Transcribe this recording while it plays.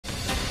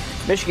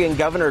Michigan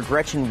Governor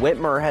Gretchen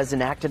Whitmer has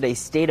enacted a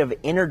state of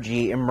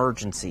energy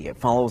emergency. It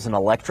follows an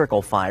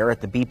electrical fire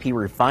at the BP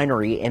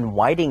refinery in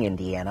Whiting,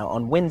 Indiana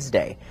on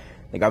Wednesday.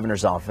 The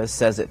governor's office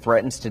says it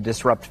threatens to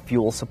disrupt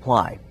fuel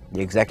supply.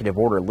 The executive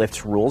order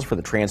lifts rules for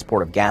the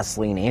transport of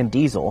gasoline and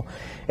diesel.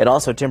 It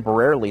also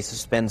temporarily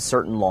suspends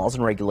certain laws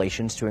and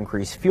regulations to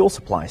increase fuel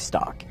supply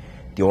stock.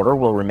 The order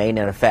will remain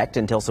in effect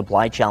until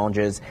supply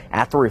challenges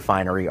at the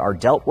refinery are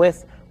dealt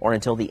with or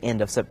until the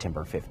end of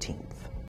September 15th.